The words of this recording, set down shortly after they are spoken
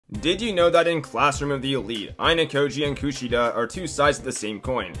Did you know that in Classroom of the Elite, Aina Koji and Kushida are two sides of the same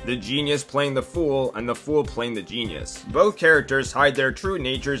coin, the genius playing the fool and the fool playing the genius. Both characters hide their true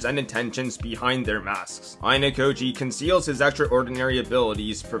natures and intentions behind their masks. Aina Koji conceals his extraordinary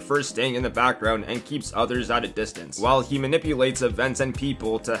abilities, prefers staying in the background, and keeps others at a distance, while he manipulates events and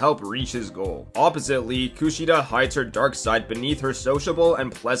people to help reach his goal. Oppositely, Kushida hides her dark side beneath her sociable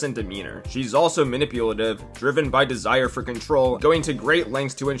and pleasant demeanor. She's also manipulative, driven by desire for control, going to great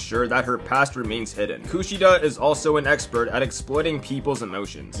lengths to ensure that her past remains hidden. Kushida is also an expert at exploiting people's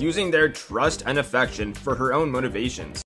emotions, using their trust and affection for her own motivations.